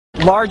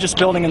largest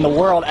building in the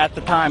world at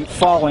the time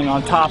falling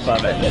on top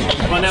of it.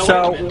 Well, now,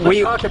 So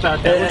let's talk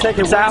about that.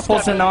 it's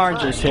apples and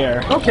oranges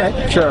here.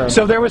 Okay. Sure.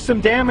 So there was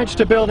some damage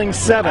to Building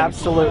 7.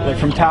 Absolutely,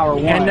 from Tower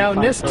 1. And now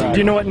NIST, do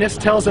you know what NIST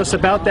tells us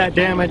about that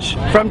damage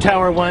from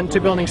Tower 1 to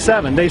Building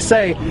 7? They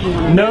say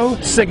no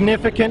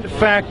significant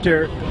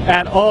factor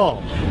at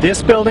all.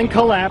 This building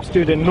collapsed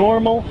due to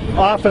normal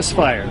office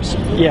fires.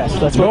 Yes,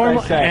 that's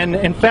what they say. And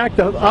in fact,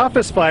 the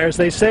office fires,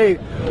 they say,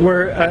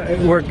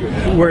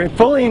 were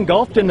fully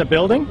engulfed in the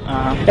building,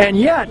 and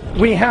yet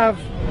we have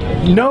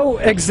no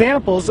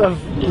examples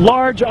of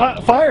large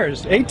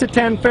fires. 8 to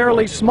 10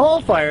 fairly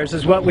small fires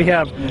is what we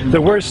have.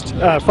 The worst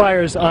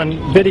fires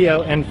on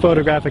video and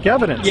photographic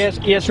evidence.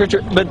 Yes,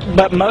 Richard.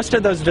 But most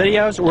of those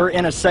videos were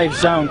in a safe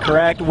zone,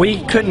 correct?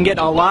 We couldn't get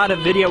a lot of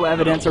video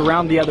evidence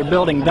around the other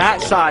building.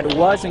 That side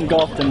was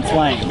engulfed in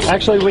flames.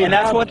 Actually,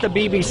 that's what the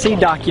BBC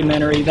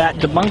documentary that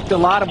debunked a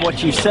lot of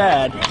what you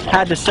said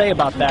had to say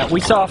about that. We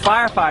saw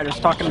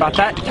firefighters talking about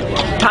that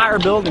entire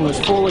building was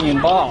fully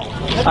involved.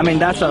 I mean,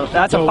 that's a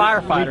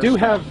firefighter. We do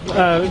have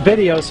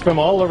videos from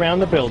all around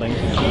the building.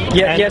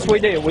 Yes, we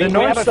do. We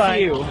north have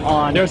side, a few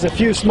on. There's a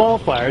few small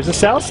fires. The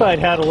south side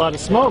had a lot of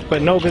smoke,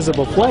 but no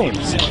visible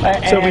flames.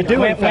 So we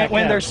do, in fact,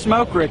 when there's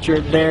smoke,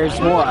 Richard, there's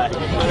what?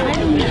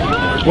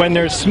 When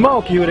there's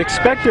smoke, you would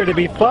expect there to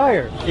be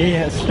fire.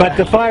 Yes. But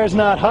the fire's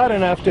not hot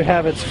enough to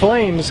have its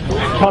flames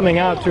coming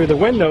out through the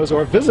windows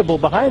or visible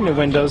behind the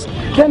windows.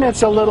 Then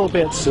it's a little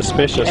bit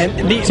suspicious.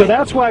 So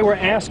that's why we're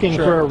asking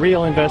for a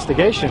real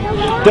investigation.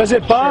 Does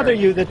it bother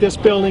you that this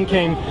building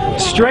came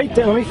straight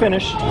down? Let me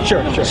finish.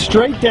 Sure.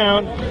 Straight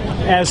down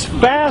as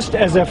fast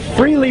as a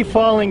freely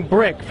falling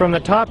brick from the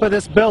top of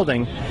this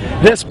building.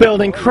 This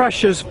building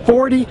crushes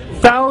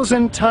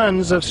 40,000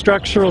 tons of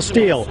structural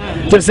steel.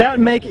 Does that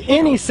make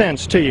any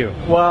sense to you?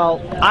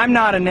 Well, I'm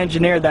not an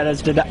engineer that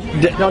has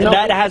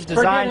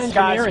designed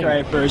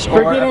skyscrapers.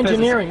 Forget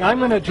engineering. I'm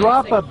going to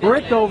drop a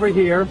brick over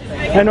here,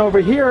 and over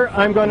here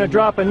I'm going to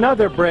drop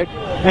another brick,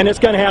 and it's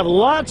going to have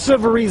lots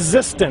of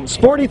resistance.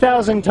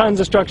 40,000 tons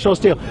of structural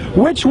steel.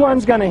 Which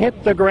one's going to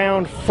hit the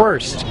ground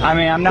first? I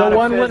mean, I'm not the a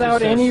one physicist.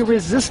 Without any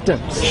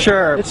resistance.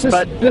 Sure,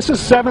 but this is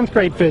 7th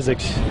grade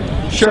physics.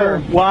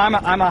 Sure. Well,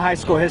 I'm a high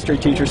school history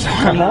teacher, so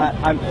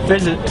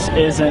physics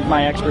isn't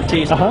my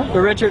expertise. But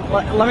Richard,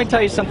 let me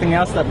tell you something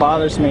else that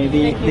bothers me.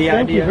 The idea.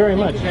 Thank you very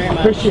much.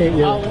 Appreciate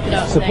your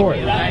support.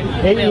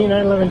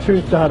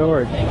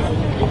 AE911truth.org.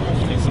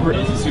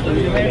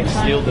 Superheating to make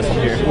steel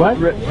disappear. What?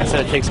 I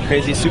said it takes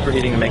crazy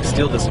superheating to make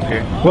steel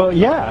disappear. Well,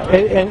 yeah.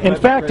 And in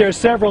fact, there's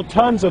several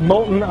tons of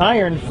molten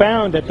iron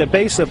found at the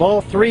base of all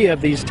 3 of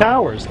these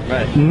towers.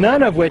 Right.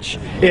 None of which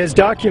is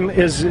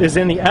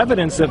in the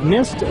evidence of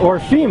NIST or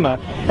FEMA,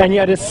 and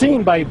yet it's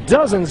seen by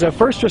dozens of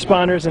first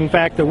responders. In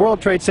fact, the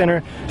World Trade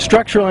Center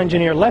structural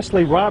engineer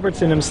Leslie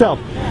Robertson himself.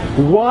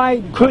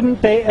 Why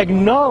couldn't they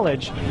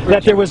acknowledge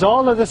that there was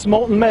all of this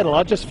molten metal?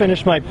 I'll just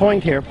finish my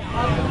point here.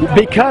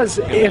 Because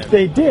if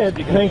they did,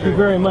 thank you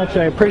very much,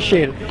 I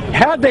appreciate it.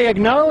 Had they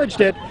acknowledged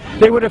it,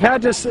 they would have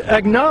had to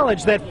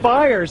acknowledge that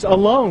fires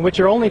alone, which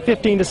are only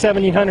 15 to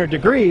 1700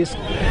 degrees,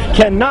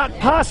 cannot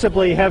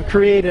possibly have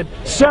created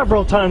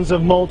several tons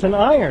of molten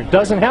iron.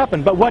 Doesn't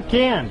happen. But what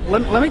can?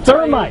 Let me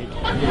thermite.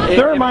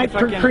 Thermite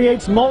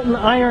creates molten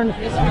iron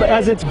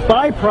as its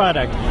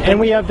byproduct. And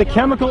we have the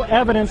chemical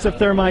evidence of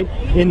thermite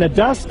in the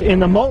dust, in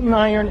the molten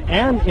iron,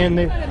 and in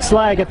the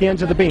slag at the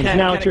ends of the beams.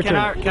 Now it's your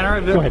turn. Can I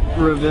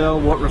reveal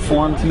what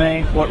reformed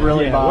me? What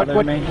really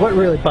bothered me? What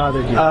really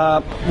bothered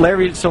you?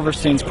 Larry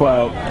Silverstein's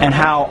quote, and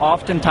how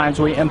oftentimes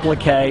we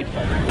implicate,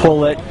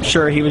 pull it.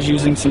 Sure, he was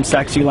using some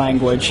sexy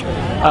language,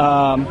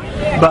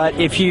 but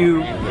if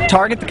you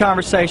target the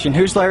conversation,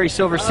 who's Larry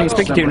Silverstein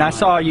speaking to? And I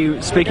saw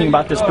you speaking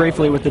about this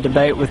briefly with the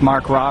debate with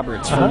Mark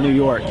Roberts from New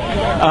York.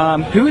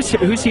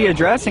 Who's he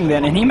addressing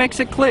then? And he makes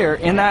it clear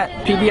in that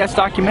PBS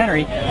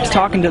documentary, he's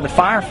talking to the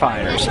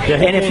firefighters.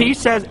 And if he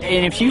says,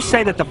 and if you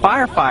say that the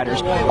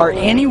firefighters are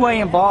any way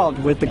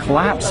involved with the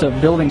collapse of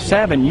Building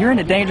 7, you're in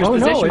a dangerous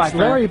position, my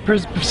friend. It's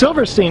Larry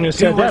Silverstein who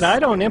said that. I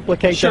don't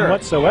implicate them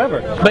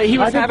whatsoever. But he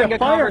was having a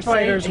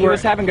conversation. He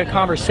was having a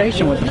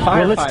conversation with the firefighters.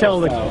 Well, let's tell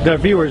the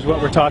viewers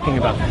what we're talking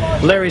about.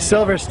 Larry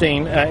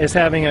Silverstein is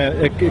having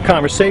a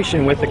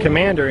conversation with the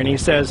commander, and he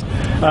says,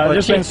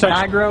 "There's been such."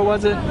 Nigro,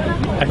 was it?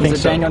 I think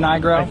so. Daniel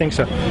Nigro? I think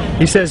so.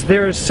 He says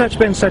there has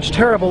been such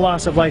terrible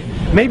loss of life.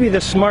 Maybe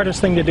the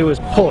smartest thing to do is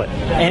pull it.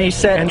 And he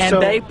said,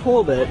 and they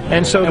pulled it,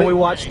 and we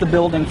watched the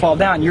building fall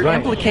down. You're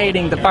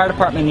implicating the fire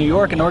department in New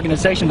York, an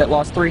organization that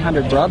lost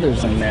 300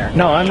 brothers in there.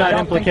 No, I'm not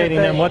implicating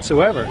them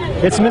whatsoever.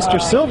 It's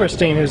Mr.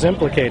 Silverstein who's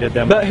implicated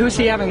them. But who's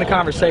he having the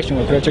conversation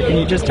with, Richard? Can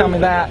you just tell me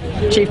that?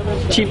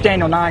 Chief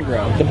Daniel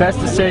Nigro. The best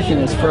decision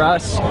is for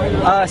us.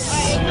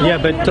 Yeah,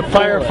 but the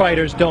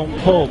firefighters don't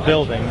pull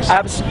buildings.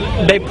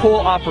 They pull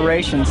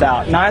operations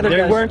out.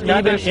 They weren't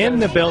even in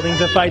the building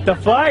to fight the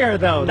fire,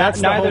 though.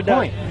 That's the whole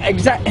point.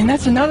 Exactly, and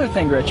that's another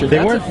thing, Richard.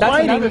 They weren't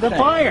fighting the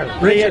fire.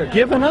 They had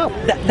given up.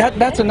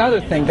 That's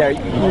another thing there.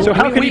 So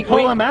how could he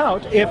pull them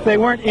out if they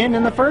weren't in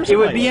the first place? It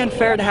would be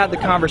unfair to have the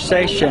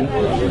conversation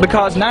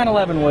because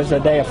 9/11 was a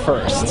day of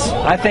firsts.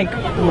 I think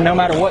no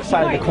matter what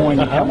side of the coin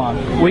you come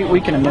on, we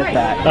can admit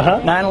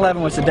that.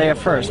 9/11 was a day of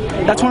firsts.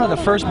 That's one of the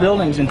first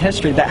buildings in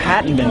history that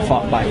hadn't been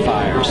fought by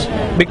fires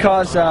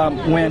because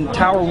when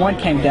Tower 1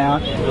 came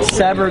down,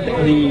 severed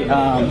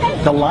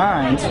the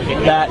lines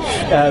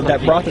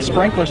that brought the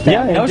sprinklers down.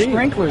 Yeah, no indeed.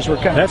 sprinklers were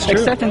coming, That's true.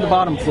 except in the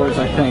bottom floors.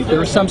 I think there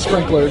were some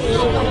sprinklers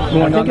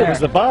going on I think there. it was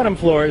the bottom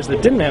floors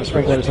that didn't have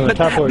sprinklers on the But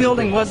top that floors.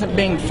 building wasn't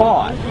being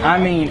fought. I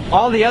mean,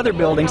 all the other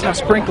buildings have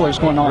sprinklers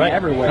going on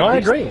everywhere. No, I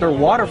agree. They're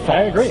waterfalls.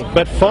 I agree.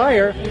 But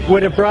fire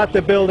would have brought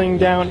the building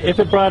down, if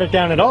it brought it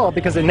down at all,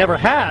 because it never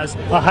has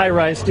a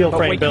high-rise steel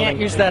frame we building. can't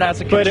use that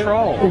as a But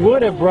control. it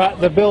would have brought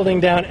the building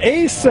down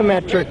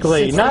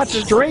asymmetrically, not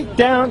straight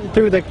down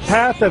through the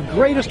path of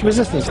greatest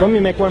resistance. Let me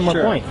make one more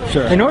point.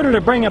 Sure. In order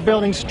to bring a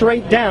building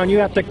straight down, you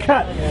have to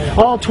cut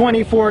all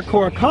 24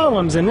 core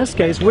columns, in this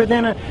case,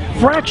 within a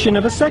fraction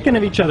of a second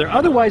of each other.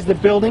 Otherwise, the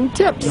building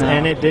tips,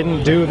 and it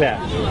didn't do that.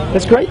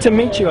 It's great to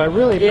meet you. I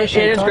really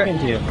appreciate talking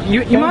to you.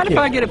 You mind if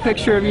I get a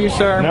picture of you,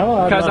 sir?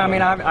 No, because I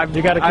mean, I've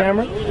you got a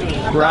camera?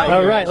 Right. All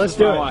here. right, let's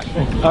do it.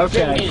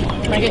 Okay.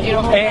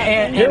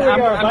 And Here we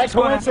I'm are, by just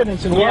gonna-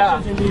 coincidence, in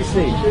Washington, D.C.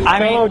 I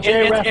Fellow mean,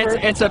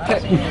 J-Reffer. it's a.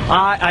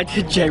 I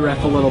did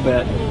J-Ref a little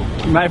bit.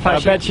 Mind if I I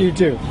bet you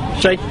do.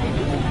 shake?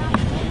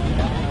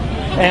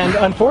 And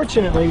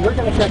unfortunately, we're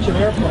going to catch an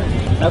airplane.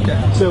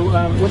 Okay. So,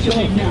 what's your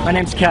name? My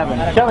name's Kevin.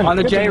 Kevin, On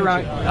the good to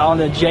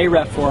meet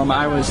J-Ref forum,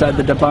 I was the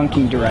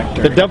debunking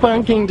director. The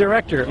debunking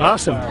director.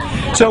 Awesome.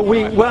 So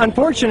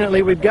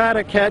unfortunately, we've got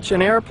to catch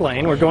an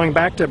airplane. We're going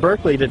back to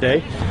Berkeley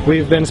today.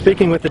 We've been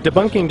speaking with the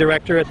debunking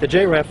director at the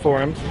J-Ref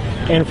forum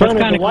in front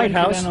of the White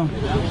House.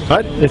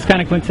 What? It's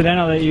kind of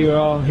coincidental that you're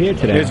all here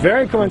today. It's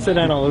very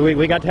coincidental.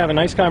 We got to have a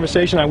nice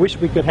conversation. I wish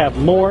we could have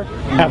more,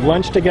 have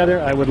lunch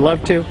together. I would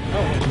love to.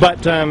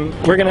 But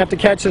we're going to have to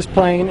catch this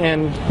plane,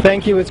 and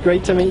thank you. It's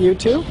great to meet you,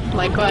 too.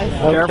 Likewise.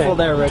 Okay. Careful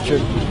there, Richard.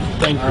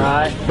 Thank you. All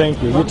right.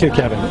 Thank you. You too,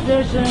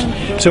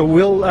 Kevin. So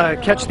we'll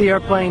catch the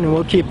airplane, and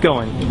we'll keep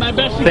going.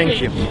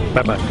 Thank you.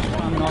 Bye-bye.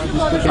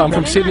 I'm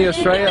from Sydney,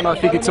 Australia, and I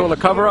think it's all a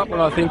cover-up,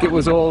 and I think it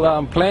was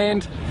all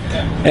planned,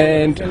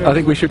 and I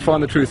think we should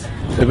find the truth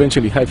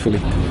eventually, hopefully.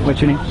 What's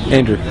your name?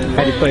 Andrew.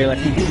 How do you play your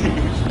last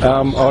name? I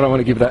don't want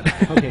to give that.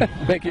 Okay.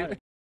 Thank you.